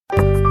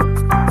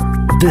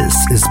This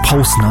is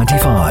Pulse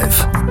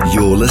 95.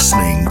 You're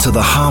listening to the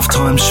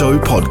Halftime Show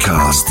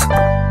podcast.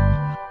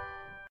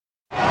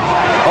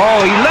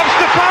 Oh, he lifts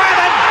the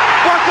fire and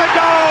what a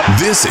goal!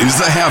 This is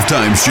the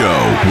Halftime Show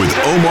with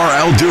Omar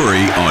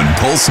Al-Duri on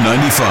Pulse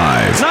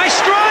 95. Nice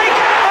strike!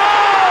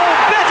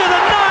 Oh, better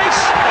than nice!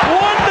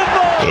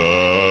 Wonderful!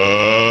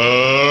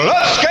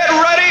 Let's get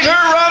ready to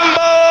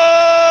rumble!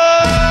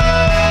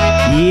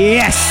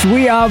 Yes,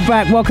 we are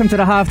back. Welcome to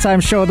the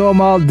Halftime Show with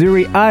Omar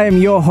Al-Duri. I am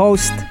your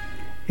host,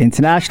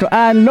 international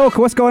and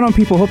local. What's going on,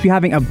 people? Hope you're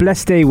having a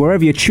blessed day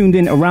wherever you're tuned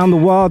in around the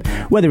world,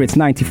 whether it's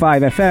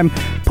 95 FM,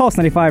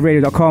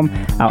 Pulse95Radio.com,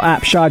 our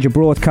app, Sharjah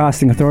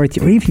Broadcasting Authority,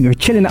 or even if you're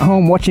chilling at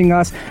home watching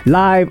us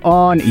live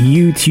on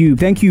YouTube.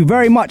 Thank you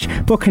very much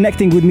for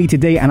connecting with me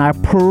today, and I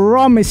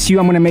promise you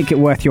I'm going to make it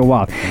worth your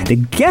while. The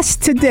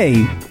guest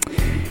today,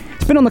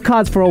 it's been on the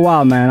cards for a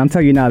while, man. I'm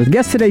telling you now, the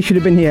guest today should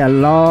have been here a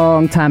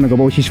long time ago,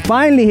 but she's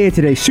finally here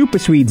today. Super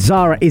Swede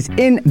Zara is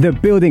in the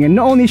building, and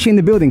not only is she in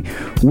the building,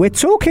 we're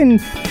talking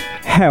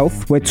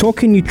health, we're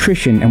talking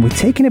nutrition, and we're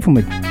taking it from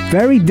a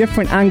very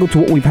different angle to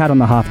what we've had on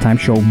the Halftime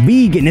Show.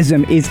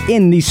 Veganism is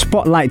in the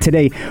spotlight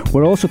today.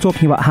 We're also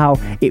talking about how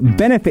it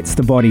benefits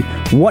the body,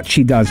 what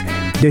she does,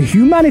 the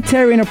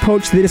humanitarian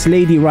approach to this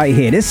lady right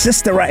here, this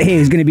sister right here,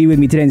 is going to be with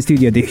me today in the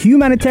studio. The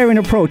humanitarian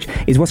approach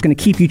is what's going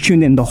to keep you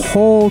tuned in the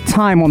whole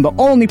time on the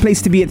only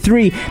place to be at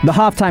 3, the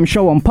Halftime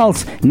Show on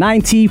Pulse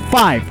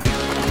 95.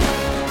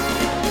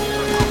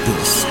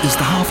 This is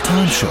the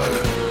Halftime Show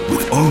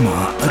with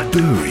Omar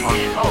Al-Duri. Oh,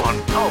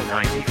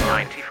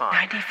 95.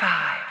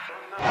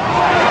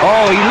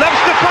 Oh, he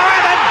lifts the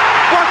fire and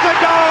what a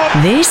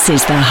goal! This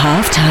is the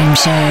Halftime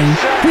Show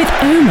with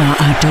Omar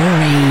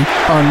Al-Duri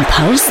on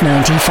Pulse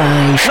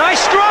 95. Nice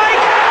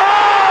strike!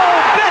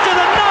 Oh, better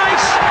than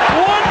nice!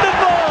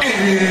 Wonderful!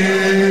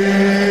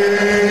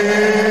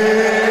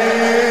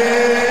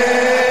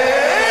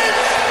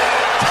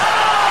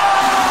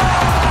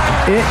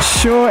 It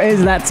sure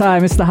is that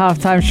time. It's the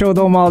Halftime Show with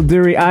Omar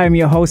Al-Duri. I am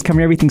your host,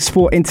 covering everything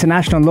sport,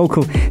 international and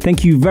local.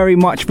 Thank you very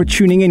much for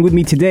tuning in with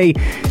me today.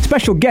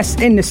 Special guest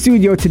in the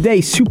studio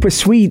today, Super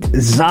Swede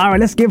Zara.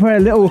 Let's give her a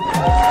little...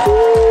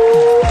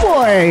 Ooh,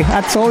 boy,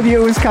 I told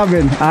you it was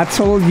coming.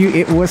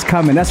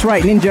 That's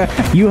right, Ninja.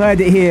 You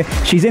heard it here.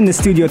 She's in the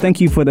studio.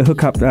 Thank you for the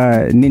hookup,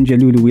 Ninja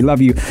Lulu. We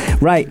love you.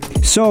 Right,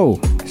 so...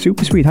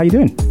 Super Swede, how you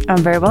doing?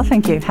 I'm very well,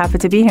 thank you. Happy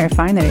to be here,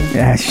 finally.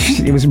 Yeah,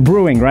 it was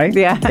brewing, right?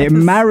 Yeah. It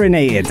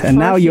marinated, and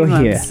now you're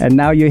here.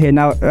 Now,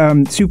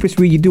 Super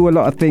Swede, you do a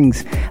lot of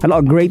things, a lot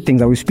of great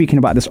things. I was speaking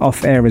about this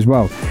off air as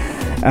well.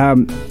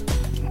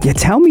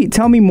 Tell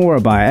me more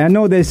about it. I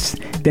know there's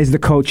the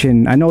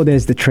coaching, I know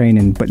there's the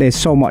training, but there's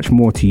so much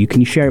more to you. Can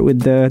you share it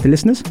with the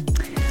listeners?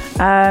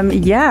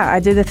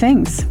 I do the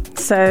things.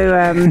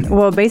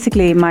 So,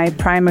 basically my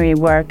primary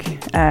work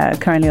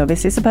currently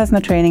obviously is the personal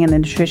training and the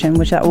nutrition,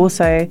 which I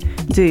also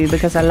do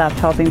because I love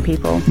helping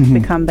people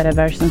become better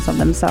versions of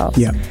themselves.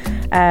 Yeah.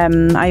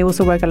 I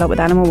also work a lot with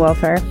animal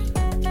welfare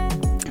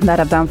that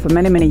I've done for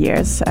many, many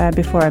years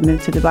before I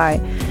moved to Dubai.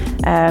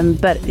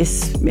 But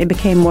it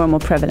became more and more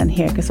prevalent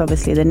here because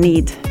obviously the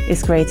need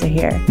is greater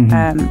here.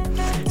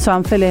 So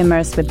I'm fully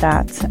immersed with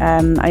that.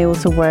 I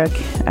also work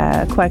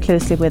quite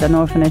closely with an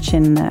orphanage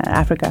in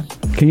Africa.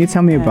 Can you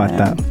tell me about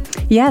that?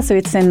 Yeah, so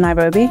it's in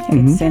Nairobi.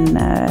 It's in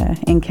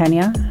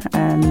Kenya.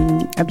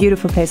 A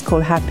beautiful place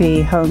called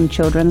Happy Life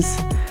Children's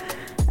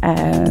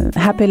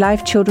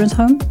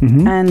Home.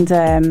 And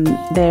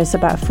there's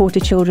about 40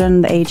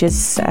 children, the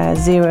ages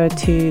 0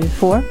 to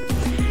 4.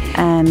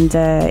 And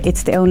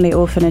it's the only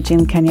orphanage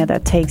in Kenya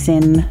that takes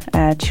in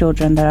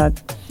children that are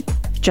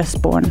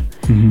just born.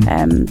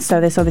 So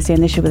there's obviously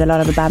an issue with a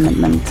lot of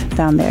abandonment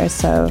down there.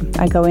 So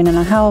I go in and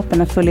I help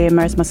and I fully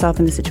immerse myself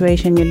in the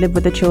situation. You live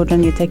with the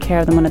children, you take care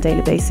of them on a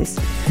daily basis.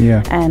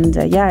 Yeah. And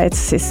I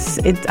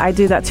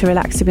do that to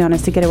relax, to be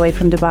honest, to get away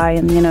from Dubai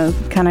and,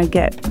 kind of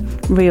get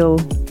real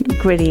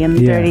gritty and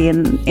dirty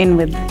and in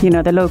with,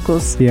 the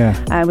locals,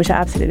 which I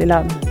absolutely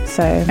love.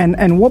 So.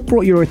 And what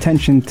brought your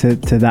attention to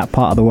that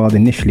part of the world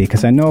initially?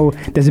 Because I know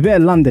there's a bit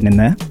of London in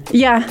there.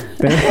 Yeah.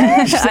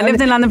 I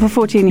lived in London for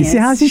 14 years. You see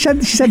how she said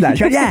that?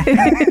 She went, yeah.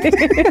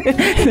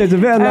 There's a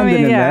bit of London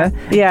in there.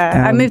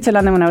 Yeah. I moved to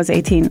London when I was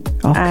 18.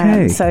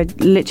 Okay. So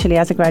literally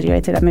as I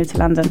graduated, I moved to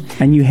London.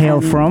 And you hail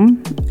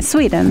from?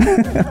 Sweden.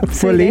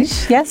 Fully?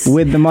 Swedish, yes.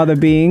 With the mother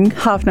being?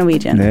 Half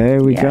Norwegian.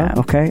 There we go.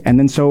 Okay. And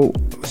then so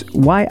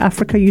why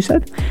Africa, you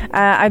said?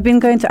 I've been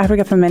going to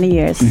Africa for many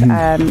years.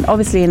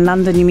 Obviously in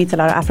London you meet a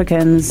lot of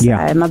Africans.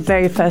 My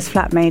very first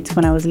flatmate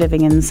when I was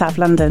living in South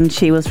London,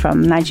 she was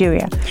from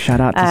Nigeria.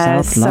 Shout out to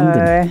South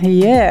London.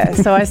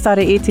 So I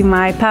started eating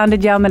my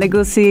pounded yam and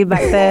egusi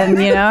back then,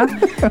 Okay.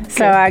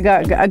 So I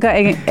got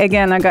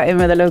in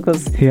with the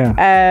locals.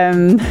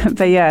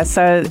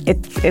 So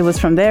it was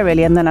from there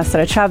really, and then I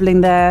started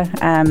traveling there,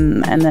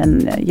 and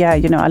then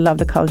I love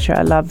the culture.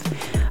 I love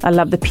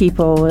the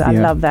people. I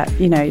love that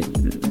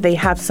they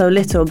have so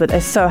little, but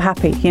they're so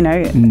happy.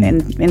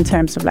 In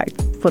terms of like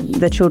for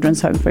the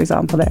children's home, for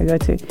example, that I go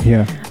to.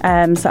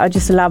 So I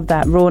just love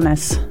that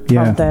rawness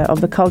of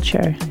the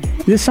culture.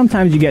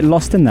 Sometimes you get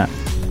lost in that.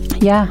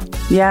 Yeah.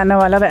 Yeah, no,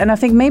 I love it. And I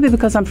think maybe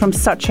because I'm from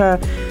such a,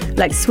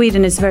 like,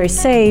 Sweden is very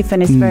safe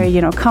and it's very, you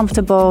know,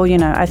 comfortable, you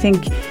know, I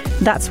think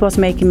that's what's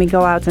making me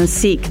go out and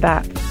seek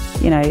that,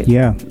 you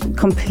know,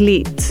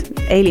 complete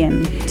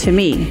alien to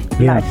me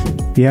life.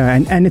 Yeah,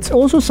 and it's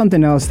also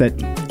something else that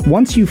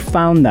once you've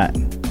found that,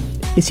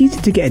 it's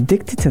easy to get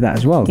addicted to that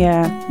as well.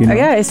 Yeah. You know?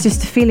 Yeah, it's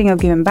just a feeling of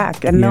giving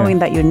back and knowing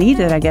that you're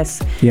needed, I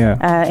guess,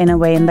 in a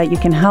way, and that you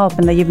can help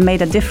and that you've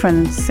made a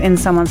difference in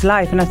someone's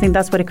life. And I think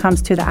that's what it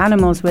comes to the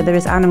animals, whether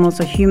it's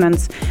animals or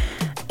humans.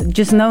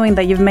 Just knowing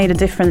that you've made a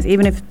difference,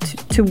 even if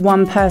to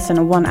one person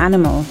or one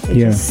animal,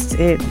 it's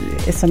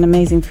an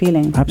amazing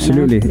feeling.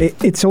 Absolutely. You know?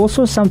 It's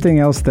also something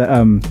else that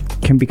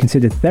can be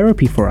considered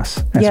therapy for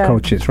us as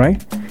coaches,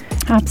 right?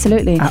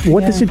 Absolutely.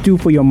 What does it do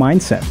for your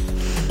mindset?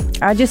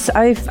 I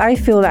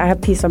feel that I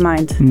have peace of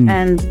mind,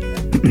 and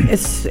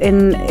it's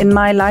in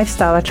my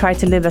lifestyle. I try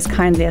to live as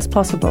kindly as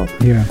possible.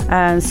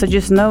 So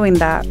just knowing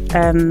that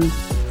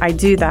I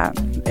do that,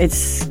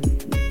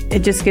 it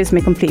just gives me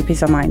complete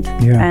peace of mind.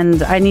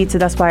 And I need to.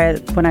 That's why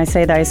when I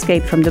say that I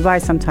escape from Dubai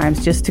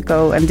sometimes, just to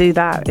go and do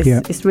that,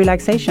 it's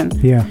relaxation.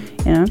 You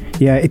know.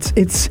 Yeah,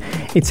 it's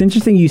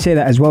interesting you say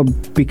that as well,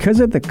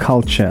 because of the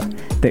culture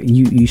that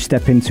you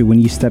step into when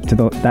you step to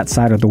that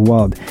side of the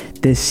world.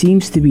 There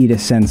seems to be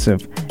this sense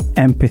of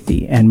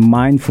empathy and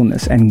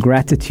mindfulness and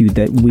gratitude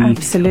that we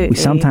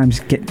sometimes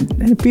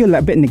feel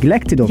a bit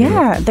neglected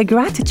over. The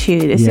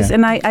gratitude is just,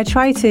 and I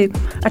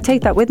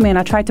take that with me, and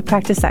I try to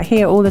practice that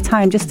here all the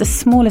time. Just the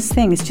smallest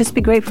things, just be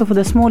grateful for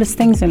the smallest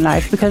things in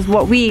life, because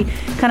what we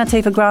kind of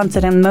take for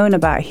granted and moan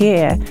about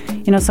here,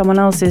 you know, someone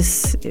else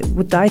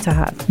would die to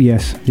have.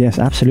 Yes,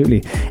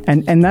 absolutely.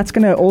 And that's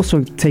going to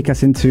also take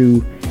us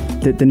into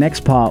the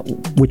next part,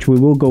 which we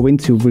will go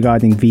into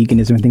regarding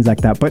veganism and things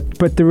like that.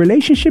 But the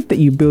relationship that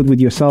you build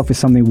with yourself is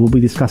something we'll be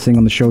discussing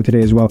on the show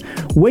today as well.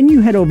 When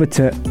you head over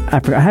to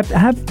Africa,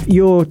 have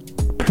your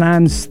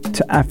plans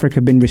to Africa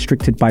been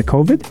restricted by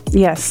COVID?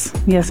 Yes,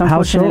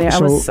 unfortunately.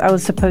 How so? I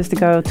was supposed to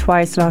go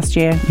twice last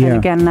year, and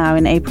again now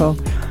in April.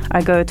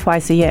 I go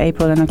twice a year,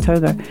 April and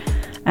October.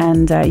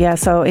 And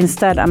so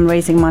instead I'm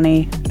raising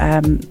money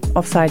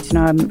offsite. You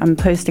know, I'm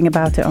posting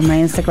about it on my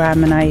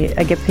Instagram, and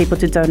I get people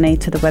to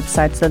donate to the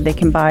website so they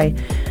can buy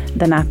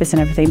the nappies and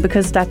everything,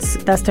 because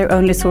that's their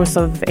only source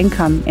of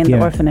income in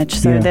the orphanage.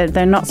 So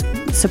they're not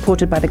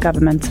supported by the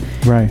government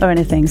or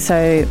anything.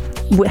 So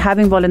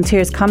having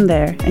volunteers come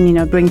there and, you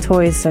know, bring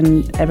toys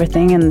and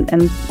everything,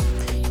 and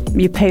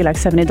you pay like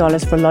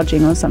 $70 for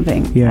lodging or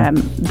something.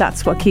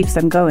 That's what keeps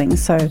them going.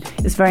 So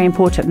it's very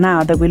important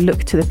now that we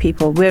look to the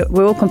people. We're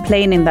all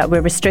complaining that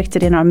we're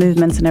restricted in our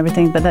movements and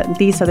everything, but that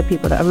these are the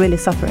people that are really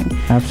suffering.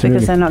 Absolutely.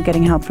 Because they're not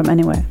getting help from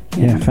anywhere.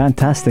 Yeah,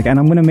 fantastic. And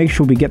I'm going to make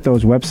sure we get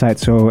those websites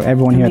so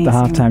everyone here at the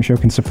Halftime Show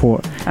can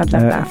support. I'd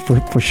love that.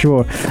 For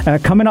sure.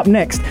 Coming up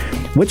next,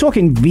 we're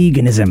talking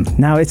veganism.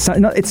 Now, it's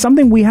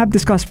something we have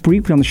discussed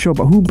briefly on the show,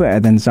 but who better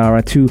than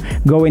Zara to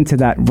go into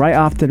that right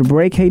after the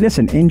break? Hey,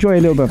 listen, enjoy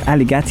a little bit of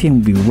Alligati,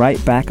 and we'll be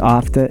right back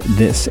after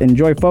this.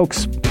 Enjoy,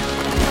 folks.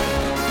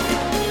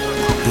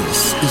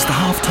 This is the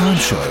Halftime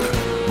Show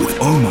with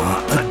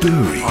Omar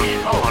Adouri.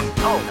 On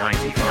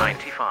 95.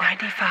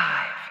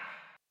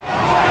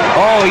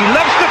 Oh, he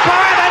loves the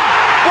fire, then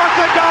what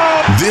a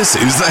goal! This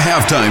is the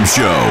Halftime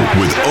Show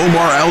with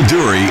Omar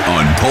Al-Duri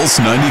on Pulse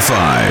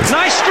 95.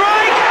 Nice strike!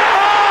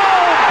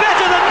 Oh,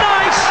 better than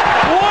nice!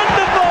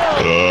 Wonderful!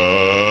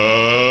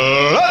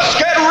 Let's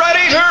get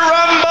ready to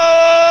rumble!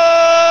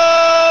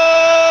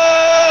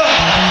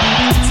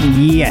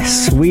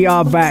 Yes, we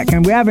are back,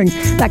 and we're having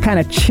that kind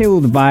of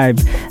chilled vibe.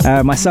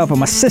 Myself and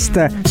my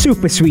sister,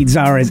 Super Swede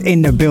Zara, is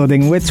in the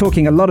building. We're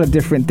talking a lot of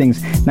different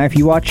things. Now, if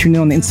you are tuning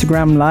in on the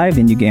Instagram Live,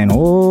 then you're getting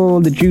all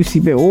the juicy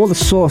bit, all the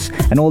sauce,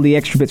 and all the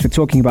extra bits we're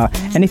talking about.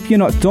 And if you're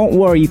not, don't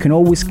worry, you can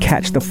always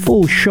catch the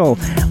full show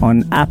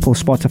on Apple,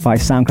 Spotify,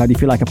 SoundCloud,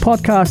 if you like a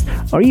podcast,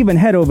 or even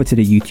head over to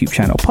the YouTube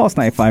channel, Pulse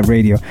 95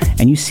 Radio,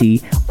 and you see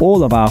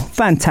all of our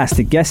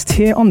fantastic guests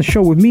here on the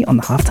show with me on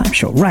the Halftime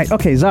Show. Right,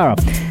 okay, Zara,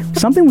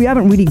 something we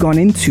haven't really gone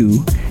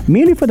into,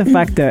 merely for the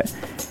fact that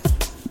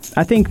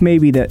I think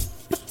maybe that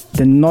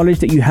the knowledge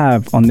that you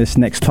have on this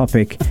next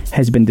topic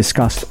has been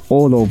discussed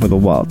all over the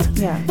world.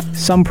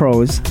 Some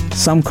pros,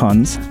 some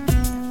cons,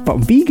 but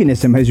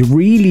veganism has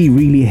really,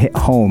 really hit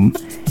home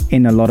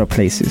in a lot of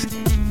places.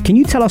 Can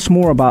you tell us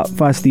more about,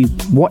 firstly,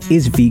 what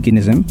is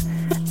veganism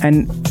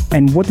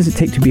and what does it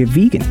take to be a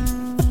vegan?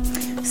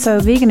 So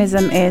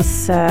veganism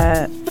is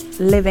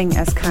living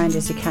as kind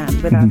as you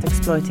can without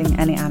exploiting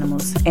any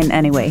animals in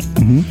any way.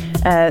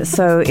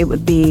 So it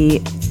would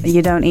be,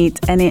 you don't eat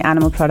any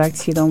animal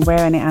products, you don't wear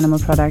any animal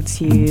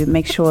products, you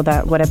make sure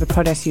that whatever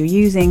products you're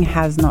using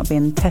has not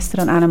been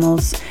tested on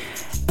animals.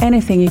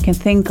 Anything you can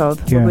think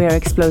of when we are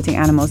exploiting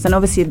animals. And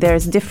obviously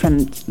there's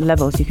different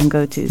levels you can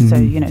go to. So,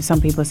 you know, some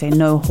people say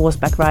no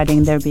horseback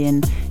riding, they're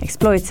being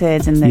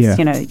exploited, and there's,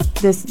 you know,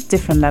 there's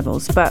different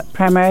levels. But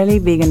primarily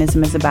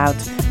veganism is about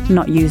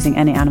not using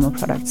any animal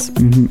products.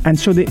 And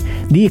so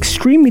the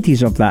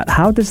extremities of that,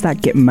 how does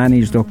that get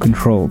managed or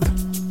controlled?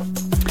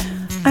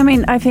 I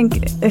mean, I think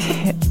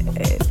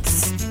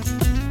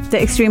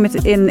The extreme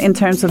in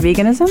terms of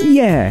veganism?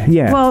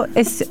 Yeah. Well,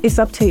 it's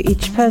up to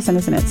each person,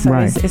 isn't it? So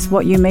it's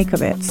what you make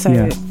of it.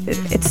 So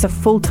it's a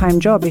full-time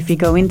job if you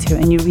go into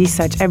and you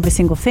research every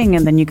single thing,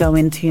 and then you go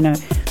into,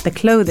 the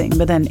clothing.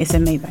 But then, is it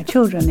made by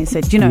children? Is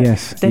it,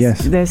 Yes.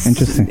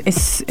 Interesting.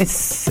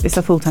 It's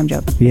a full-time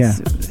job. Yeah.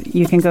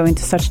 You can go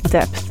into such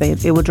depth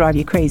that it will drive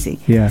you crazy.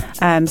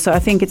 Yeah. So I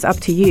think it's up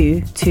to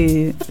you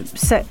to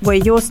set where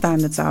your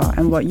standards are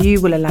and what you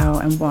will allow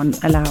and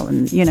won't allow,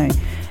 and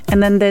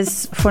and then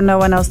there's for no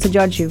one else to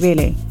judge you,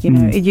 really.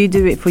 You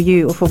do it for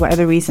you or for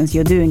whatever reasons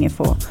you're doing it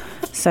for.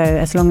 So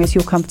as long as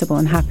you're comfortable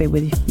and happy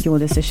with your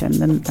decision,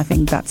 then I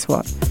think that's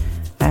what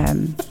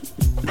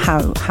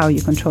how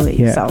you control it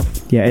yourself.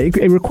 Yeah,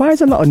 it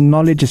requires a lot of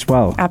knowledge as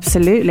well.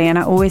 Absolutely, and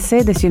I always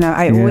say this.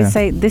 Always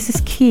say this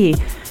is key.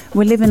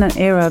 We live in an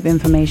era of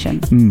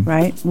information,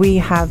 right? We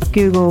have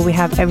Google, we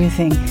have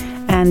everything,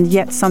 and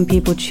yet some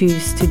people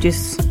choose to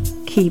just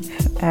keep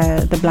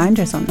the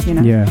blinders on,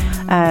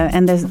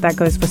 and that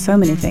goes for so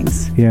many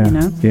things.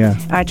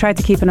 I try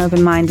to keep an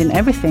open mind in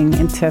everything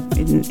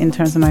in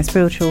terms of my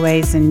spiritual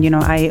ways, and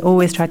I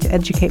always try to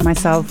educate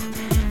myself,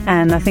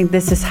 and I think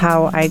this is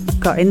how I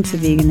got into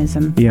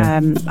veganism.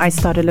 I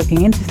started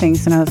looking into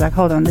things, and I was like,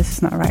 hold on, this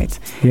is not right.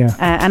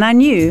 And I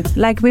knew,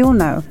 like we all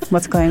know,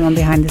 what's going on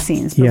behind the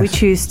scenes, but we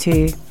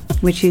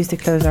choose to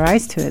close our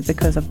eyes to it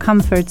because of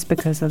comforts,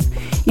 because of,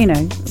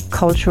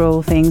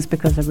 cultural things,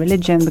 because of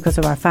religion, because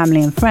of our family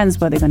and friends,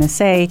 what they're going to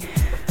say.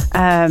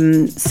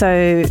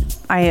 So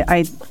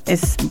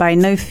it's by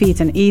no feat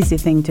an easy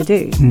thing to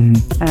do.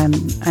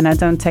 And I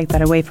don't take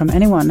that away from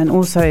anyone. And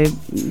also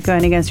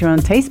going against your own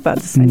taste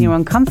buds and your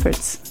own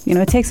comforts,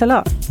 it takes a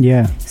lot.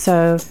 Yeah.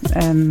 So...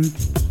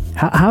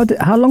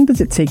 How long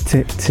does it take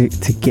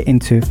to get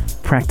into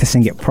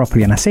practicing it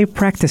properly? And I say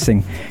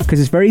practicing because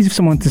it's very easy for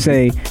someone to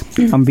say,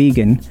 I'm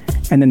vegan,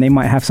 and then they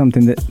might have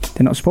something that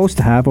they're not supposed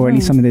to have, or at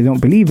least something they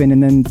don't believe in,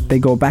 and then they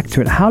go back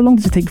to it. How long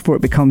does it take before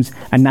it becomes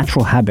a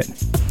natural habit?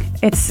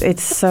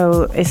 It's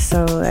so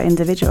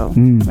individual,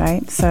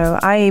 right? So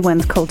I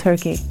went cold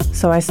turkey.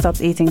 So I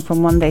stopped eating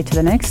from one day to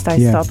the next. I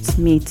stopped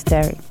meat,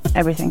 dairy,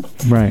 everything.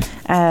 Right.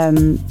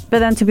 But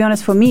then, to be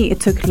honest, for me,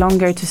 it took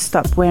longer to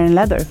stop wearing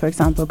leather, for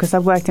example, because I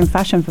worked in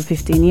fashion for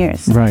 15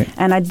 years. Right.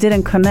 And I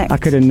didn't connect. I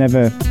could have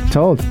never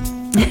told.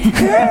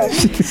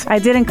 I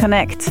didn't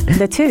connect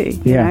the two,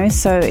 you know.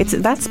 So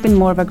that's been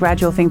more of a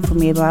gradual thing for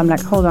me. Where I'm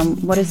like, hold on,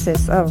 what is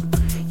this? Oh,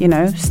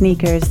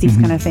 sneakers, these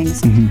kind of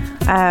things.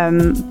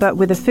 But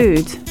with the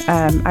food,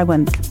 I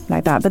went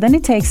like that. But then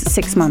it takes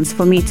 6 months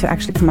for me to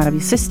actually come out of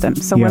your system.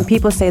 So when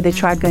people say they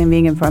tried going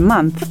vegan for a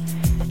month,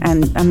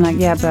 and I'm like,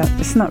 yeah, but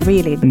it's not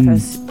really,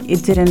 because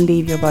it didn't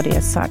leave your body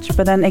as such.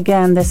 But then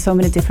again, there's so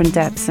many different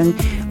depths, and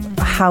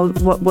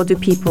what do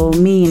people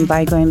mean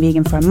by going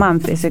vegan for a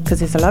month? Is it because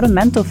there's a lot of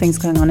mental things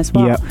going on as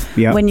well?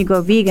 When you go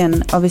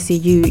vegan, obviously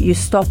you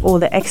stop all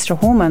the extra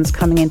hormones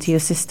coming into your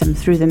system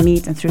through the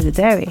meat and through the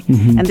dairy.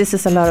 And this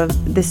is a lot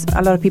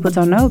of people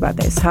don't know about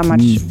this, how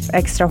much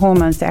extra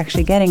hormones they're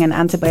actually getting, and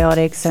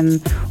antibiotics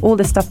and all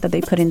the stuff that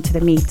they put into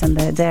the meat and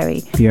the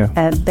dairy.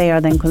 They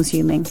are then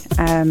consuming.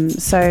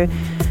 So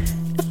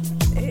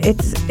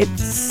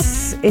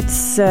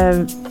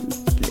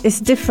it's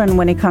different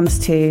when it comes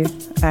to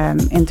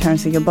in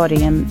terms of your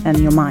body and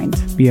your mind,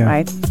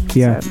 right?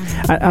 So.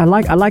 I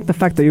like the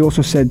fact that you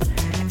also said,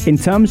 in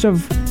terms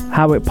of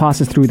how it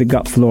passes through the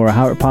gut flora,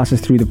 how it passes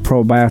through the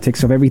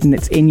probiotics of everything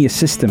that's in your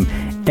system,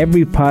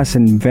 every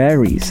person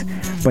varies.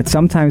 But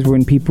sometimes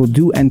when people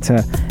do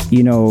enter,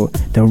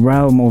 the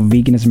realm of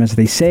veganism, as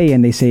they say,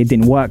 and they say it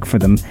didn't work for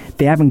them,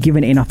 they haven't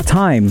given it enough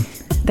time.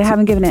 They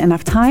haven't given it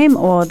enough time,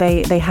 or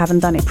they haven't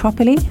done it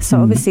properly. So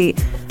obviously,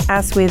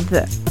 as with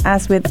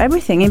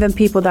everything, even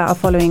people that are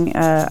following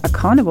a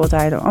carnivore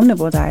diet or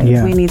omnivore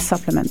diet, we need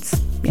supplements.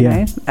 You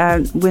know,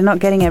 we're not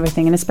getting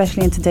everything, and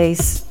especially in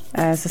today's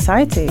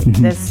society,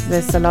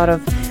 there's a lot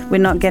of, we're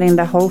not getting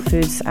the whole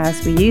foods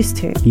as we used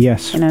to.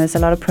 Yes, there's a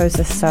lot of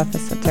processed stuff,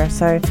 etc.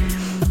 So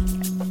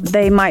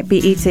they might be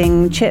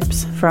eating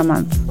chips for a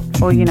month,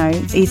 or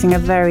eating a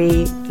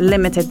very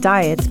limited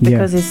diet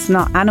because it's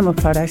not animal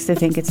products. They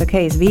think it's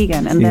okay, it's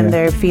vegan, and then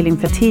they're feeling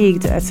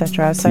fatigued,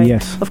 etc. So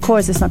of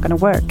course it's not going to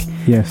work.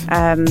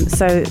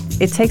 So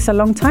it takes a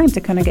long time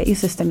to kind of get your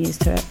system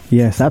used to it.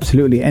 Yes,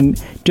 absolutely.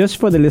 And just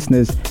for the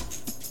listeners,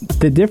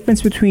 the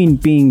difference between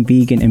being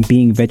vegan and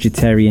being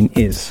vegetarian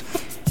is?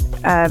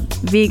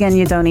 Vegan,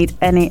 you don't eat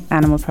any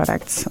animal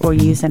products or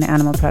use any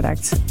animal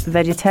products.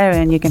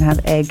 Vegetarian, you can have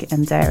egg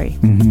and dairy,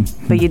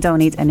 but you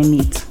don't eat any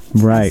meat.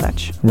 Right,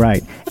 such.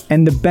 Right.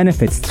 And the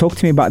benefits. Talk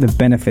to me about the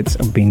benefits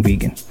of being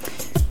vegan.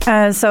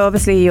 So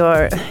obviously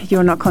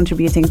you're not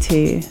contributing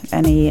to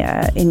any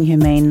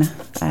inhumane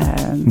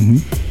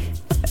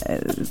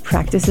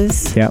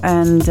practices,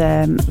 and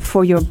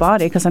for your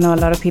body, because I know a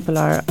lot of people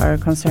are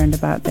concerned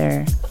about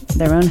their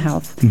own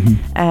health.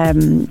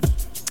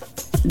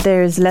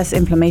 There's less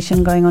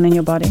inflammation going on in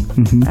your body.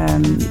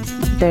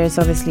 There's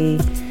obviously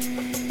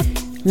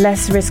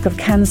less risk of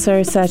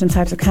cancer, certain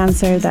types of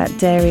cancer that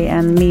dairy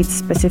and meat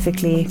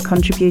specifically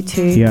contribute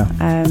to.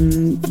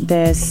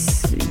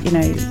 There's,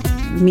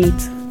 meat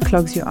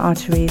clogs your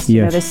arteries.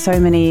 You know, there's so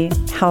many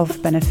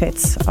health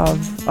benefits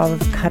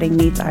of cutting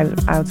meat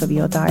out of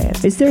your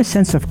diet. Is there a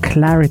sense of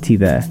clarity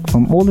there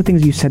from all the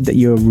things you said that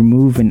you're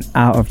removing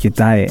out of your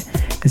diet?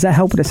 Does that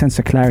help with a sense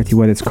of clarity,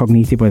 whether it's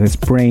cognitive, whether it's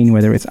brain,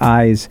 whether it's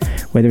eyes,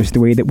 whether it's the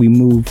way that we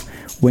move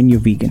when you're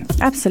vegan?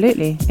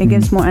 Absolutely. It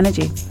gives more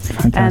energy.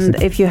 Fantastic.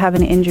 And if you have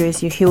any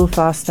injuries, you heal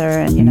faster.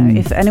 And, you know,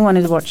 if anyone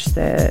has watched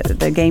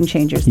the Game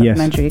Changers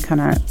documentary, you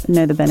kind of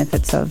know the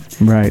benefits of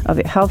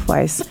it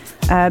health-wise.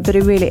 But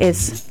it really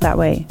is that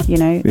way, you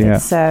know.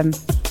 It's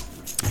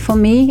for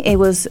me, it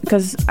was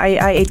because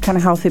I ate kind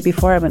of healthy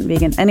before I went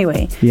vegan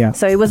anyway. Yeah.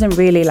 So it wasn't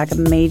really like a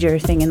major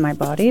thing in my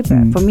body.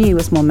 But for me, it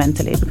was more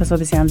mentally, because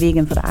obviously I'm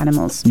vegan for the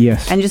animals.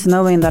 Yes. And just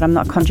knowing that I'm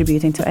not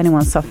contributing to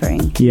anyone's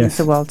suffering means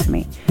the world to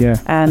me.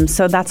 Yeah.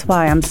 So that's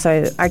why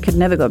I could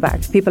never go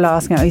back. People are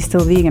asking, are you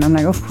still vegan? I'm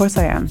like, of course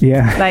I am.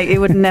 Yeah. Like, it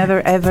would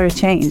never, ever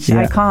change.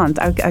 I can't.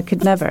 I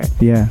could never.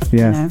 Yeah.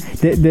 Yeah.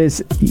 You know?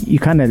 You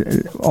kind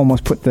of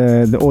almost put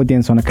the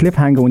audience on a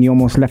cliffhanger when you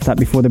almost left that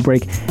before the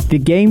break. The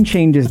Game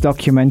Changers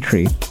documentary,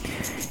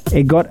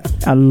 it got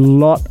a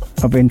lot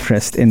of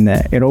interest in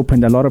there. It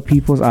opened a lot of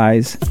people's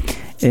eyes.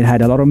 It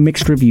had a lot of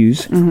mixed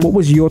reviews. What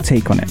was your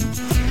take on it?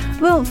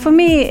 Well, for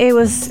me,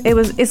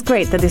 it's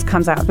great that this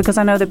comes out, because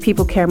I know that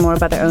people care more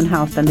about their own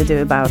health than they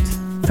do about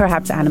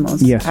perhaps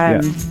animals. Yes.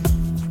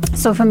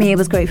 So for me, it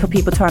was great for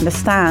people to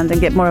understand and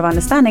get more of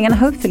understanding, and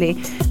hopefully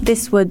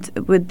this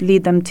would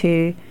lead them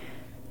to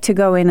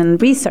go in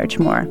and research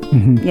more.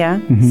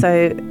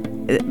 So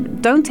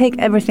don't take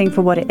everything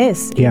for what it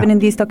is. Even in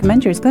these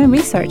documentaries, go and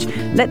research.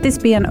 Let this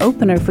be an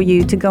opener for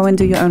you to go and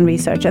do your own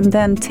research, and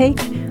then take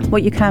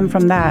what you can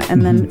from that,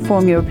 and then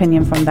form your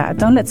opinion from that.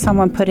 Don't let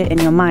someone put it in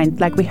your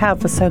mind like we have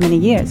for so many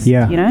years.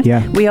 You know,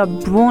 we are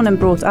born and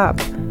brought up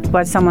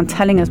by someone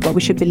telling us what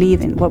we should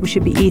believe in, what we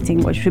should be eating,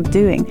 what we should be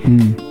doing.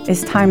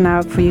 It's time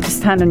now for you to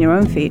stand on your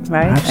own feet,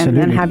 right?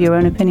 Absolutely. And have your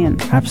own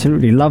opinion.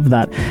 Absolutely. Love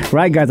that.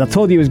 Right, guys, I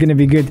told you it was going to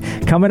be good.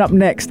 Coming up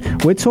next,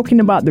 we're talking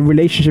about the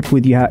relationship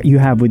you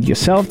have with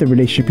yourself, the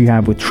relationship you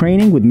have with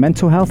training, with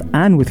mental health,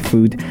 and with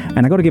food.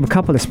 And I got to give a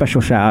couple of special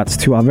shout outs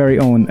to our very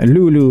own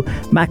Lulu,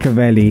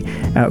 Machiavelli,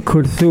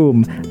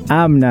 Kurthum,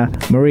 Amna,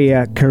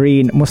 Maria,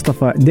 Kareen,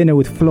 Mustafa, Dinner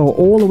with Flo,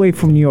 all the way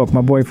from New York.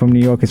 My boy from New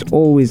York is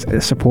always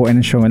supporting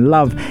and showing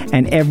love,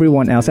 and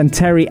everyone else, and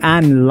Terry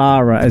and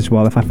Lara as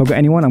well. If I forgot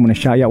anyone, I'm going to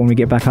shout you out when we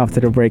get back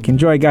after the break.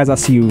 Enjoy, guys. I'll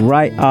see you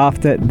right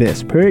after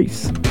this.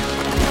 Peace.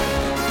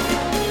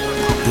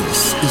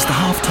 This is the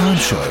Halftime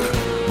Show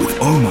with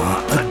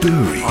Omar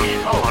Adouri.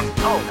 On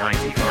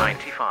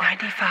 95.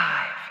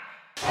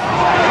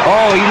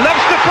 Oh, he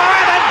loves the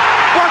fire, then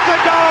what a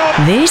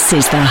goal! This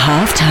is the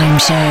Halftime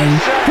Show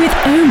with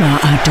Omar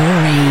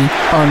Adouri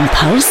on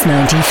Pulse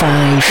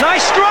 95.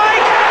 Nice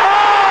strike!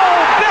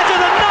 Oh, better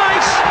than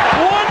nice!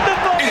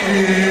 Wonderful!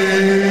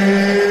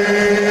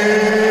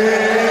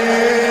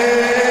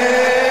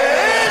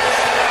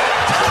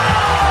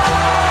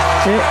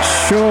 It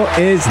sure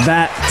is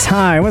that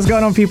time. What's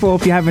going on, people?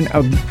 Hope you're having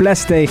a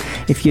blessed day.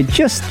 If you're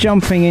just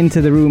jumping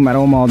into the room at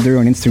Omar Adouri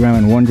on Instagram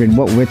and wondering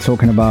what we're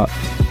talking about,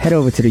 head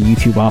over to the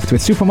YouTube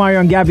afterwards. Super Mario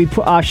and Gabby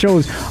put our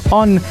shows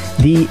on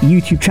the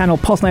YouTube channel,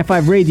 Pulse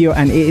 95 Radio,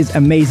 and it is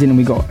amazing. And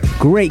we got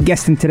great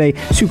guest in today,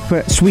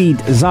 Super Swede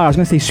Zara. I was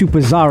going to say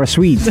Super Zara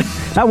Swede.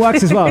 That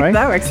works as well, right?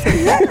 That works.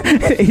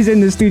 He's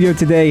in the studio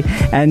today,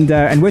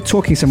 and we're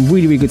talking some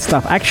really, really good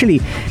stuff. Actually,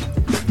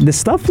 the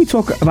stuff we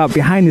talk about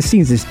behind the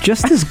scenes is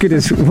just as good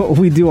as what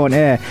we do on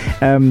air.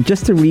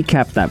 Just to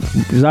recap that,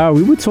 Zara,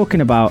 we were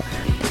talking about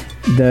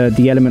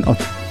the element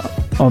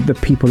of the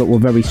people that were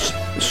very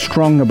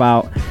strong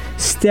about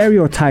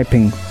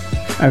stereotyping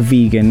a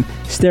vegan,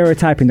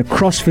 stereotyping the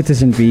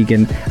CrossFitters and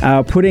vegan,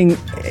 putting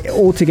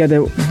all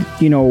together,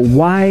 you know,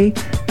 why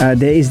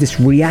there is this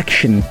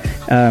reaction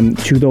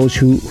to those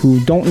who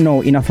don't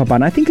know enough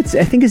about it. I think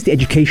it's the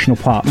educational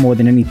part more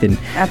than anything.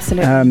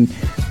 Absolutely.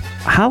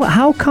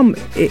 How come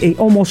it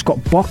almost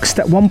got boxed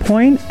at one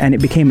point and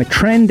it became a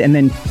trend, and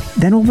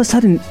then all of a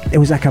sudden it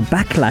was like a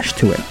backlash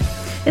to it?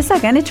 It's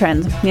like any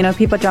trend, you know,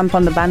 people jump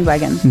on the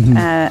bandwagon.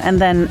 And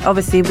then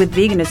obviously with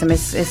veganism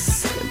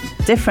it's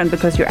different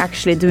because you're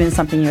actually doing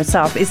something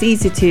yourself. It's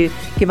easy to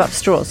give up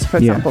straws, for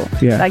example.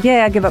 Like,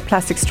 I give up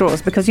plastic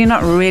straws because you're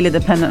not really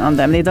dependent on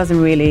them. It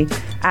doesn't really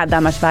add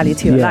that much value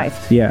to your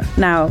life.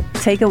 Now,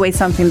 take away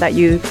something that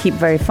you keep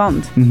very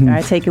fond.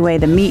 Right? Take away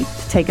the meat,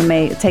 take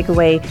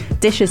away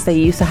dishes that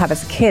you used to have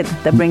as a kid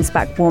that brings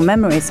back warm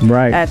memories.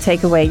 Right.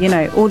 Take away, you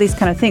know, all these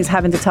kind of things.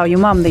 Having to tell your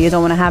mum that you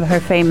don't want to have her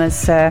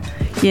famous,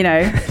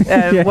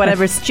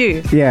 whatever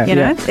stew. You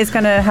know, it's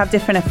going to have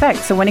different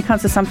effects. So when it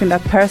comes to something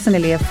that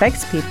personally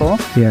affects people,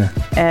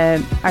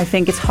 I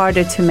think it's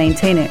harder to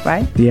maintain it,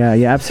 right? Yeah,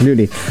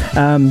 absolutely.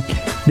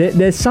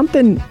 There's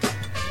something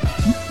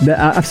that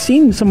I've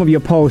seen some of your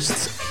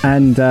posts,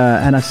 and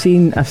I've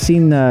seen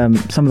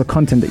some of the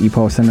content that you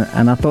post,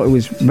 and I thought it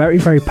was very,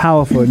 very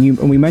powerful. And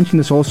we mentioned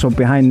this also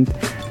behind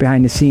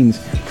the scenes.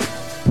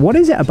 What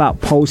is it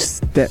about posts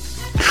that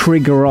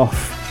trigger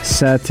off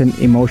certain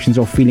emotions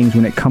or feelings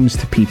when it comes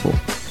to people?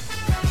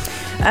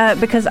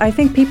 Because I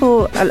think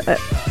people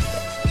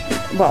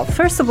well,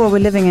 first of all, we're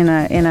living in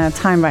a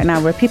time right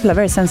now where people are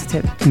very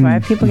sensitive,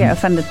 right? People get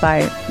offended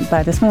by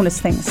the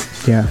smallest things.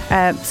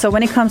 Yeah. So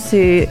when it comes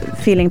to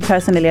feeling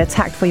personally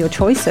attacked for your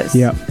choices,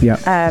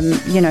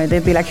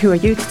 they'd be like, who are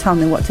you to tell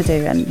me what to do?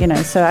 And,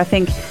 so I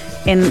think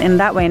in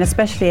that way, and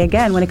especially,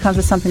 again, when it comes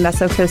to something that's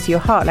so close to your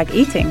heart, like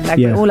eating, like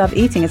we all love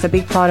eating. It's a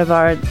big part of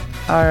our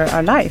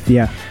life.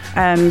 Yeah.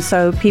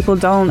 So people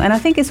don't, and I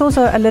think it's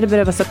also a little bit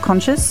of a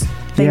subconscious.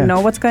 They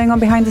know what's going on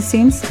behind the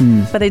scenes,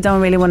 but they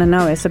don't really want to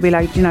know it. So be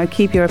like,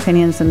 keep your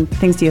opinions and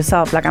things to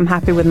yourself. Like, I'm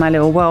happy with my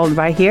little world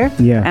right here,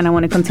 and I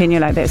want to continue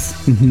like this.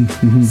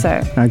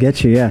 So I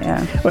get you.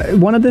 Yeah.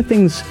 One of the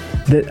things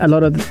that a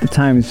lot of the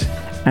times,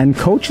 and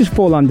coaches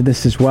fall under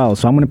this as well,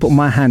 so I'm going to put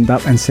my hand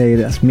up and say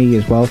that's me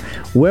as well.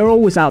 We're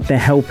always out there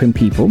helping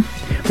people,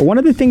 but one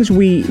of the things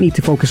we need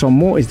to focus on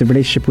more is the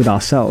relationship with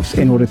ourselves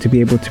in order to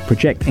be able to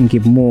project and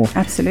give more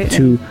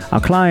to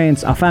our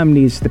clients, our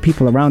families, the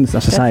people around us,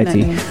 our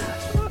society. Definitely.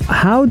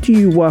 How do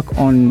you work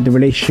on the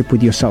relationship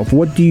with yourself?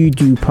 What do you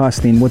do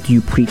personally, and what do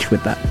you preach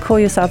with that? Call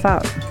yourself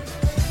out.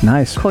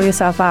 Nice. Call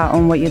yourself out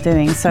on what you're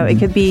doing. So it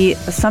could be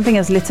something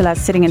as little as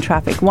sitting in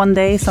traffic. One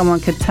day someone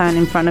could turn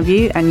in front of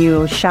you and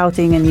you're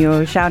shouting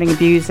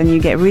abuse and you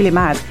get really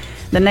mad.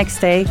 The next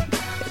day,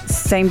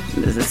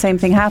 the same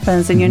thing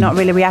happens and you're not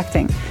really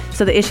reacting.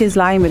 So the issue is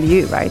lying with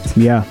you, right?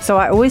 Yeah. So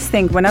I always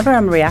think whenever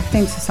I'm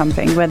reacting to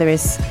something, whether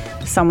it's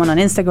someone on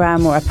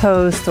Instagram or a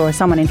post or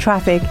someone in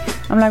traffic,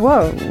 I'm like,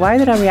 whoa, why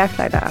did I react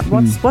like that?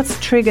 What's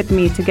triggered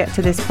me to get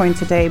to this point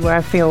today where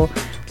I feel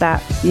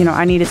that,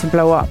 I needed to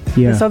blow up?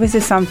 It's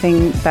obviously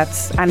something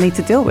that's I need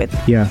to deal with.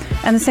 Yeah.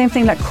 And the same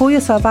thing, like, call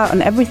yourself out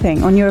on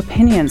everything, on your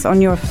opinions,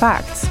 on your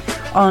facts,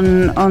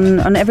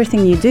 on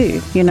everything you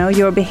do,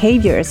 your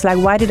behaviors. Like,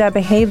 why did I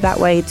behave that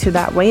way to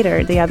that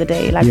waiter the other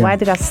day? Like, why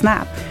did I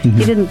snap?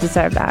 You didn't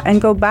deserve that.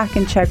 And go back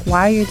and check,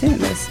 why are you doing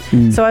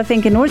this? So I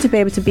think in order to be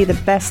able to be the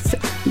best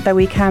that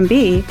we can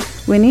be,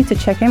 we need to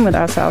check in with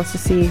ourselves to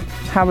see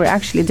how we're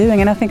actually doing.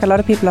 And I think a lot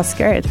of people are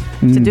scared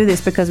to do this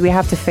because we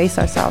have to face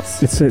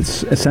ourselves. It's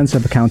a sense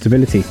of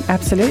accountability.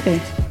 Absolutely.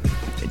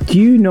 Do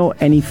you know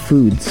any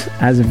foods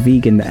as a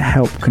vegan that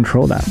help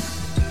control that?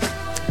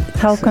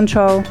 Help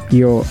control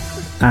your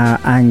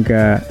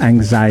anger,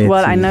 anxiety?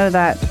 Well, I know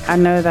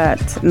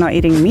that not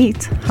eating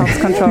meat helps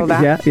control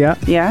that.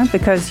 Yeah,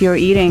 because you're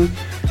eating,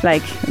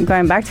 like,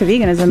 going back to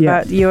veganism,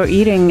 but you're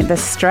eating the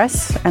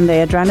stress and the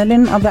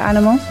adrenaline of the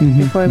animal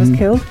before it was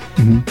killed.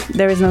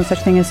 There is no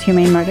such thing as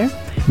humane murder.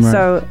 Right.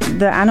 So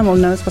the animal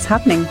knows what's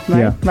happening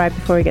right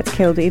before it gets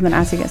killed, even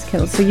as it gets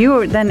killed. So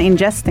you're then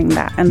ingesting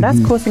that, and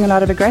that's causing a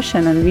lot of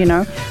aggression and,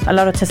 a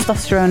lot of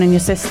testosterone in your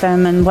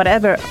system and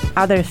whatever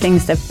other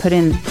things they've put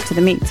into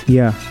the meat.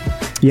 Yeah.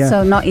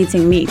 So not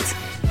eating meat,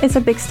 it's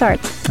a big start.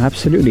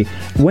 Absolutely.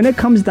 When it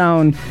comes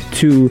down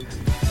to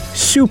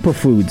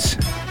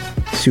superfoods,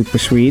 Super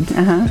Swede,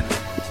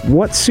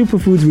 what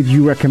superfoods would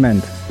you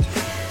recommend?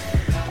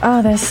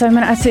 Oh, there's so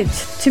many.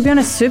 To be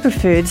honest,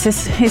 superfoods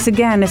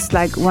is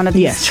like one of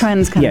these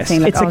trends kind of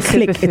thing. Like,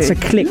 it's a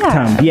click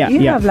term.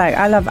 Have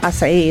I love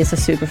acai as a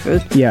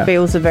superfood. But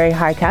also very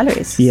high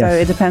calories. So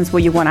it depends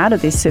what you want out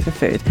of this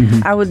superfood.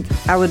 I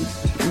would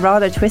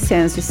rather twist it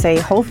and just say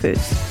whole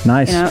foods.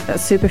 Nice. A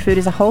superfood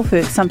is a whole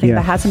food, something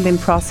that hasn't been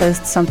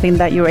processed, something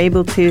that you're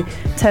able to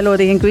tell all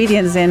the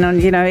ingredients in,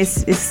 and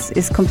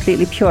is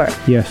completely pure.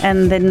 Yes.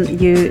 And then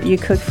you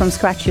cook from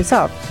scratch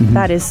yourself.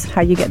 That is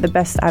how you get the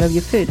best out of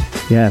your food.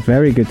 Yeah,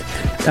 very good.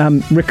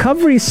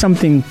 Recovery is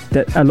something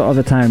that a lot of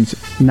the times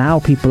now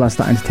people are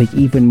starting to take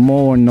even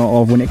more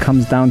note of when it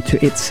comes down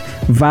to its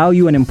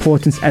value and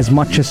importance as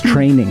much as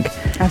training.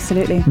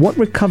 Absolutely. What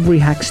recovery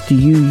hacks do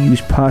you use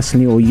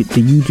personally, or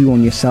do you do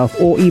on yourself,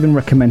 or even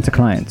recommend to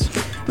clients?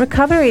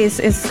 Recovery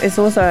is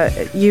also,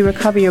 you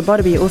recover your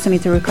body, but you also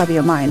need to recover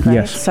your mind, right?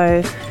 Yes.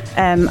 So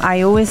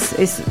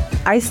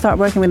I start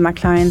working with my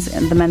clients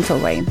in the mental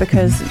way,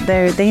 because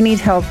they need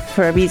help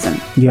for a reason,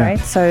 right?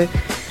 So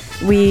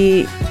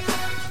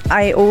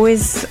I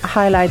always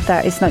highlight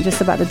that it's not just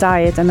about the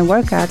diet and the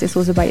workout, it's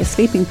also about your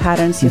sleeping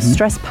patterns, your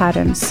stress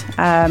patterns,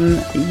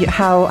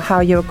 how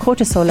your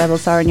cortisol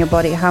levels are in your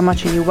body, how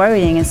much are you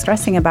worrying and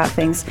stressing about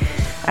things.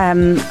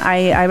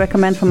 I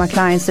recommend for my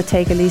clients to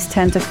take at least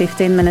 10 to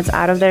 15 minutes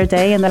out of their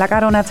day, and they're like, I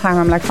don't have time.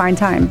 I'm like, find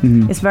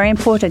time. It's very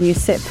important. You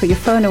sit, put your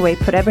phone away,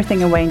 put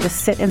everything away, and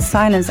just sit in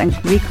silence and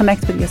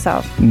reconnect with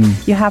yourself.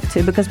 You have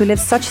to, because we live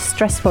such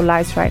stressful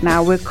lives right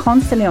now. We're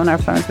constantly on our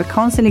phones. We're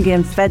constantly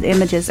getting fed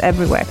images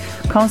everywhere,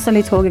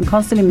 constantly talking,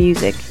 constantly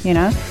music.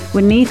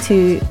 We need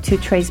to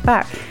trace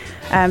back.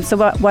 So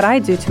what I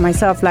do to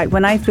myself, like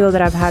when I feel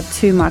that I've had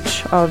too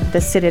much of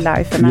the city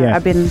life, and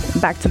I've been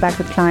back to back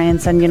with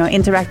clients and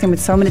interacting with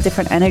so many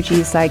different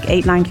energies, like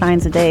 8-9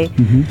 clients a day,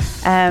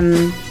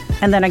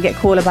 and then I get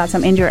called about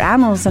some injured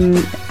animals and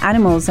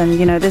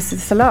this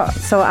is a lot.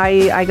 So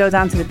I go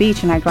down to the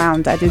beach and I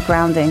ground. I do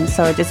grounding.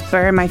 So I just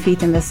bury my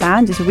feet in the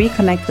sand, just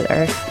reconnect with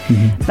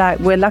earth. Like,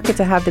 we're lucky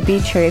to have the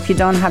beach here. If you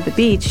don't have the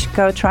beach,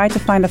 go try to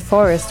find a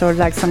forest or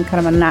like some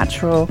kind of a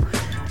natural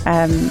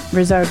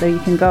reserve that you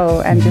can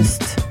go and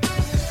just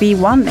be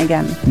one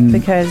again,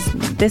 because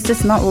this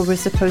is not what we're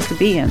supposed to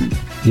be in.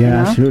 Yeah, you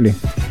know? absolutely.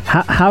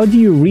 How do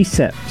you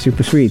reset,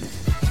 Super Swede?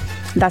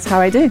 That's how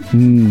I do.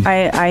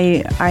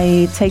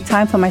 I take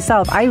time for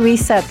myself. I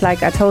reset,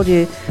 like I told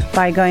you,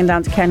 by going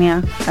down to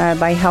Kenya,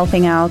 by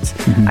helping out.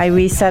 I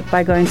reset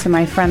by going to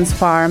my friend's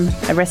farm,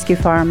 a rescue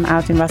farm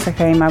out in Ras Al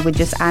Khaimah with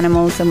just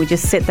animals, and we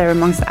just sit there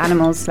amongst the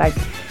animals, like,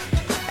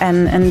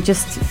 and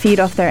just feed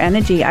off their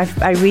energy.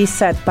 I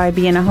reset by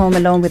being at home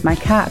alone with my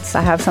cats.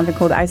 I have something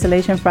called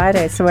Isolation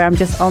Fridays, so where I'm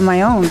just on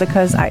my own,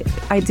 because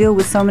I deal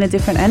with so many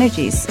different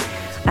energies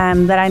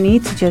that I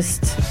need to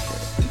just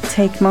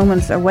take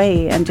moments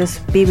away and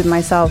just be with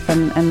myself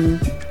and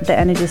the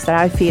energies that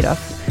I feed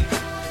off.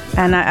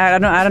 And I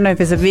don't know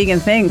if it's a vegan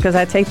thing, because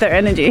I take their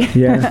energy.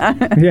 Yeah.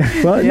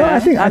 Well, no, I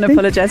think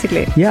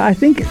unapologetically. I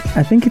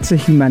think it's a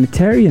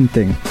humanitarian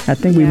thing. I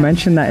think we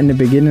mentioned that in the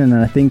beginning, and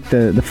I think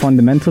the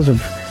fundamentals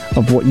of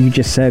what you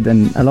just said,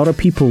 and a lot of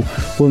people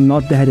will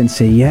nod their head and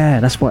say, yeah,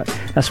 that's what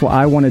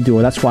I want to do,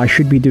 or that's what I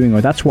should be doing, or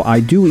that's what I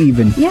do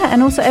even. Yeah,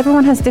 and also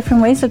everyone has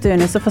different ways of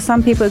doing it. So for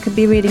some people it could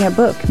be reading a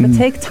book, but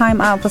take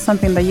time out for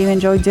something that you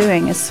enjoy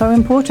doing. It's so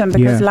important,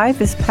 because life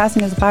is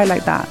passing us by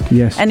like that.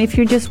 Yes. And if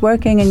you're just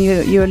working and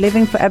you're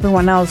living for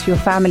everyone else, your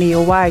family,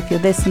 your wife, your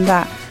this and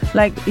that,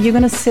 like, you're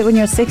going to sit when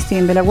you're 60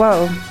 and be like,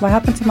 whoa, what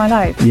happened to my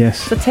life? Yes.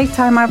 So take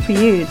time out for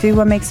you. Do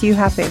what makes you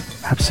happy.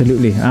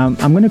 Absolutely. I'm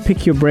going to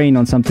pick your brain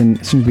on something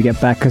as soon as we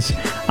get back, because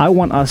I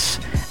want us,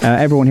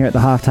 everyone here at the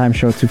Halftime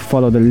Show, to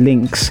follow the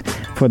links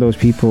for those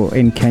people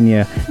in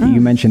Kenya that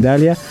you mentioned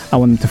earlier. I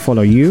want them to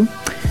follow you.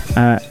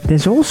 There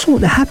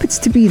happens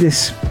to be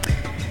this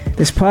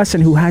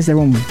person who has their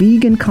own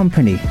vegan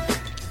company.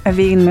 A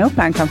vegan meal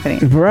plan company.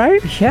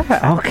 Right?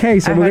 Yeah.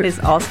 Okay. So I heard it's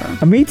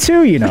awesome. Me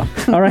too, you know.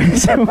 All right.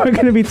 So we're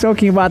going to be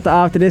talking about that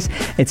after this.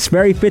 It's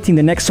very fitting.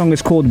 The next song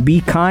is called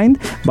Be Kind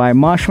by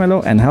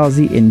Marshmello and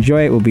Halsey.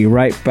 Enjoy it. We'll be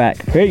right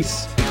back.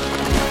 Peace.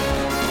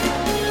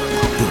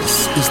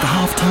 This is the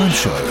Halftime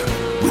Show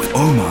with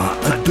Omar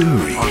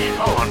Adouri.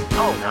 On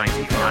Pulse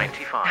 95.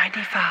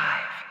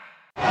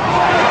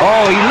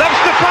 Oh, he loves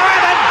the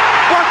fire, then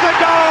what a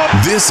goal!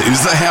 This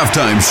is the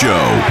Halftime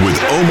Show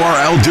with Omar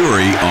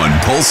Al-Duri on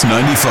Pulse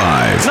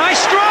 95. Nice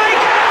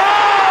strike!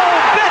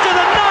 Oh, better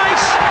than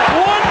nice!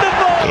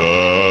 Wonderful!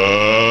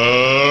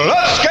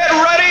 Let's get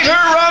ready to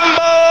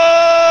rumble!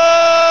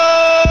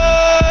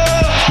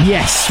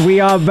 Yes, we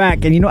are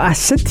back. And you know, I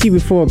said to you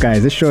before,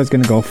 guys, this show is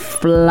going to go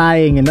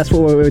flying, and that's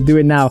what we're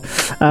doing now.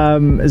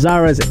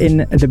 Zara's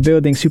in the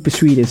building. Super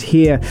Swede is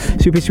here.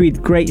 Super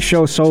Swede, great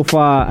show so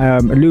far.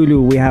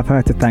 Lulu, we have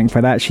her to thank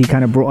for that. She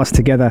kind of brought us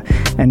together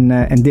and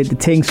did the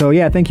thing. So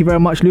yeah, thank you very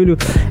much, Lulu.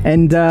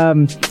 And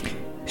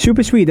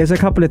Super Swede, there's a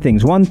couple of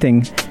things. One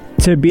thing,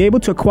 to be able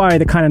to acquire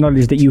the kind of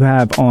knowledge that you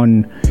have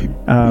on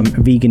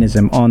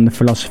veganism, on the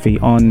philosophy,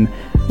 on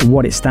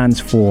what it stands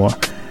for,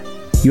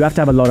 you have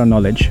to have a lot of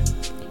knowledge.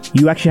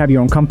 You actually have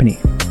your own company.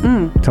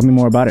 Tell me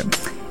more about it.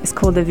 It's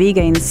called the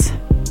Vegans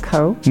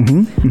Co.,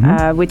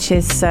 which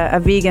is a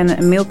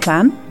vegan meal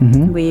plan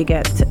where you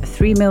get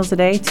 3 meals a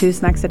day, 2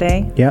 snacks a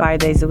day, 5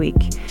 days a week.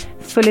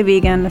 Fully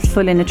vegan,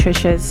 fully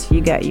nutritious. You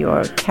get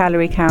your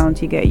calorie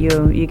count. You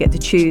get to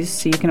choose.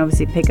 So you can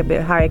obviously pick a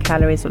bit higher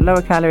calories or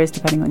lower calories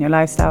depending on your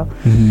lifestyle.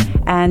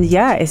 And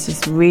yeah, it's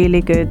just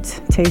really good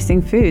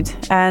tasting food.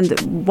 And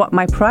what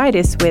my pride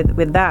is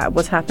with that,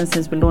 what's happened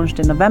since we launched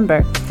in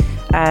November,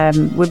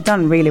 we've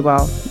done really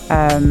well.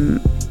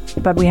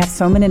 But we have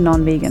so many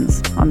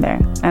non-vegans on there,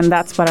 and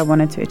that's what I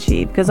wanted to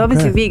achieve. Because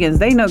obviously vegans,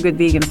 they know good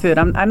vegan food.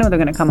 I know they're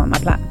going to come on my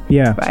plan.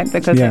 Yeah. Right?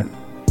 Because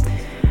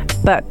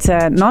but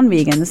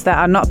non-vegans that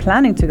are not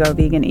planning to go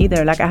vegan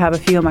either, like I have a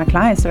few of my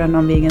clients that are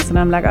non-vegans, and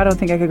I'm like, I don't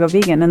think I could go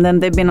vegan. And then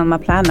they've been on my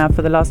plan now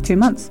for the last 2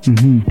 months.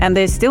 And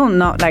they're still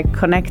not like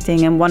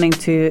connecting and wanting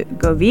to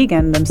go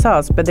vegan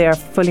themselves, but they are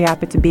fully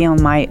happy to be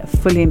on my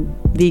fully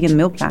vegan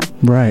meal plan.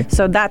 Right.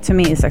 So that to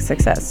me is a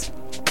success.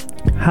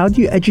 How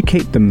do you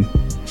educate them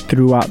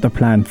throughout the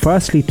plan?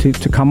 Firstly,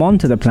 to come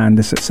onto the plan,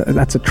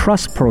 that's a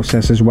trust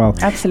process as well.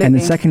 Absolutely. And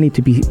then secondly,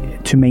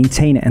 to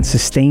maintain it and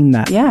sustain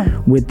that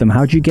with them.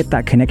 How do you get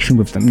that connection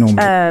with them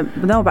normally?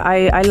 No, but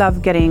I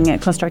love getting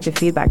constructive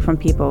feedback from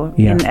people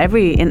in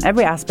every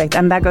aspect,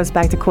 and that goes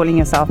back to calling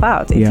yourself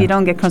out. If you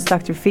don't get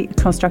constructive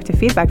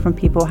feedback from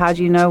people, how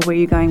do you know where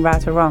you're going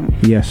right or wrong?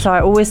 Yes. So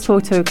I always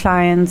talk to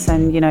clients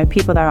and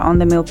people that are on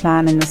the meal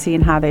plan and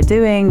seeing how they're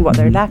doing, what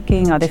they're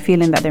lacking, are they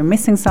feeling that they're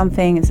missing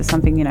something? Is there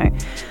something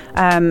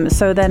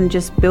so then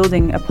just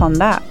building upon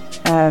that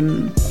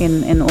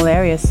in all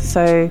areas.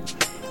 So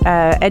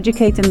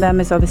educating them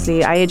is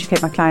obviously, I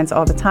educate my clients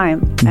all the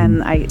time,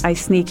 and I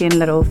sneak in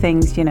little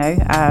things,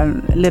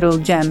 little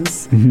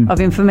gems of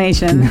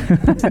information.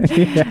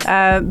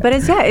 But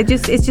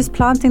it's just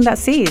planting that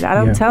seed. I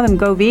don't tell them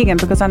go vegan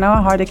because I know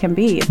how hard it can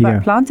be,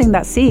 but planting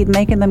that seed,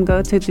 making them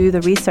go to do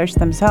the research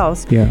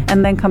themselves,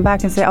 and then come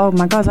back and say, oh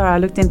my God, Zara, I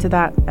looked into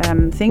that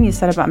thing you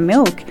said about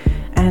milk,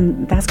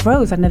 and that's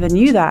gross, I never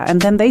knew that. And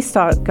then they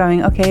start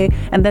going, okay,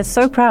 and they're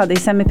so proud. They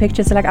send me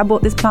pictures, they're like, I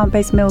bought this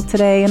plant-based milk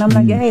today, and I'm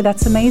like, hey,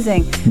 that's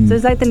amazing. So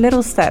it's like the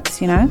little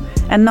steps,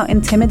 and not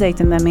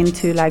intimidating them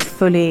into like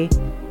fully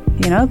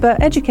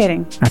but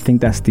educating. I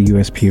think that's the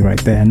USP right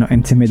there. Not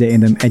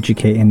intimidating them,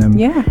 educating them.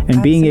 Yeah, and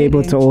absolutely. being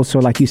able to also,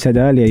 like you said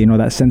earlier,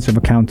 that sense of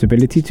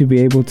accountability, to be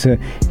able to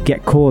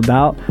get called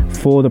out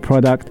for the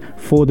product,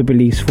 for the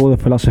beliefs, for the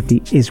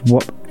philosophy is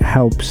what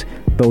helps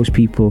those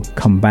people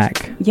come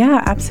back.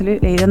 Yeah,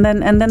 absolutely. And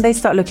then they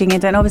start looking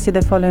into, and obviously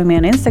they're following me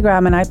on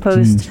Instagram, and I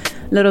post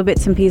little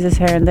bits and pieces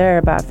here and there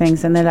about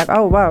things, and they're like,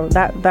 oh wow,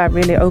 that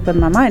really opened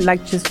my mind,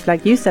 just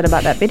like you said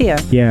about that video.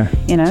 Yeah.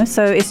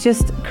 So it's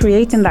just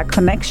creating that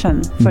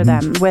connection for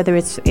them, whether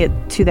it's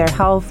to their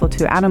health or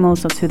to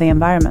animals or to the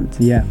environment.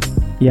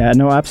 Yeah,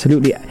 no,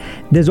 absolutely.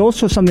 There's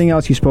also something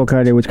else you spoke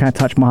earlier which kind of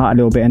touched my heart a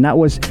little bit, and that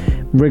was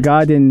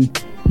regarding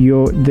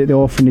the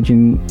orphanage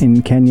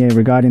in Kenya,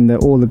 regarding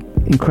all the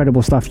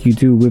incredible stuff you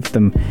do with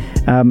them.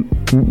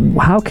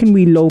 How can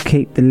we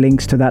locate the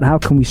links to that? How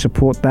can we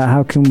support that?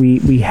 How can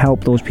we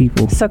help those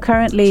people? So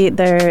currently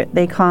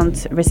they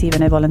can't receive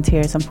any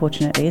volunteers,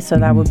 unfortunately, so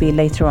that will be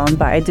later on,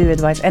 but I do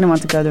advise anyone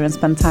to go there and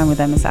spend time with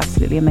them. It's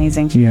absolutely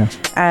amazing.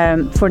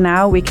 For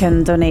now we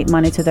can donate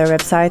money to their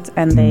website,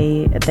 and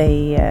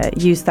they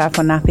use that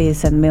for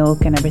nappies and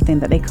milk and everything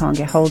that they can't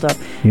get hold of.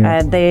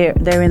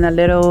 They're in a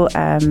little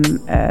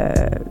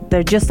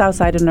they're just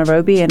outside of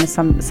Nairobi in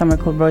somewhere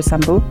called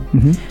Roysambu.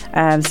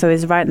 So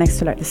it's right next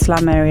to like the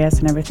slum areas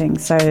and everything,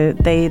 so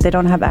they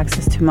don't have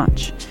access to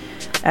much.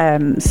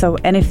 So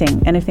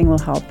anything will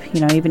help,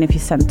 even if you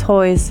send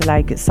toys,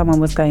 like someone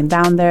was going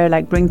down there,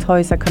 like bring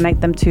toys that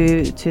connect them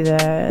to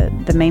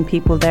the main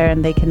people there,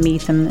 and they can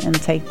meet and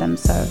take them.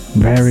 So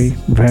very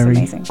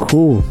amazing.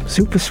 Cool.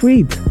 Super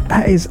Swede.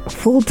 That is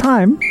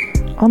full-time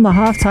on the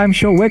Halftime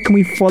Show. Where can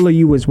we follow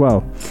you as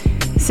well?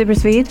 Super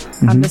Swede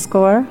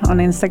 _ on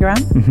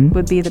Instagram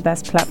would be the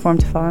best platform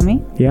to follow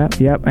me. Yeah,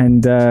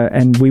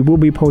 and we will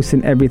be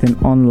posting everything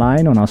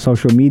online on our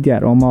social media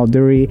at Omar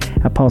Duri,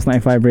 at Pulse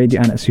 95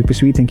 Radio, and at Super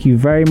Swede. Thank you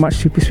very much,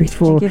 Super Swede,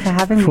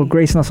 for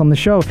gracing us on the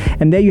show.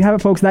 And there you have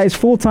it, folks. That is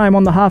full-time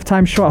on the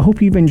Halftime Show. I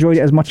hope you've enjoyed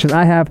it as much as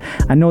I have.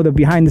 I know the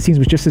behind the scenes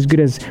was just as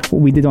good as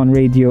what we did on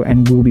radio,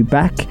 and we'll be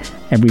back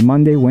every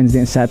Monday, Wednesday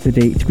and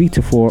Saturday, 3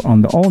 to 4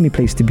 on the only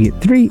place to be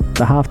at 3,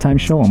 the Halftime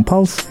Show on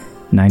Pulse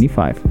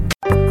 95.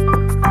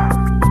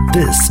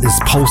 This is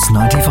Pulse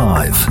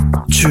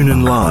 95. Tune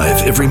in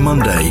live every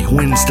Monday,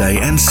 Wednesday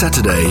and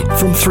Saturday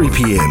from 3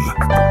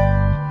 p.m.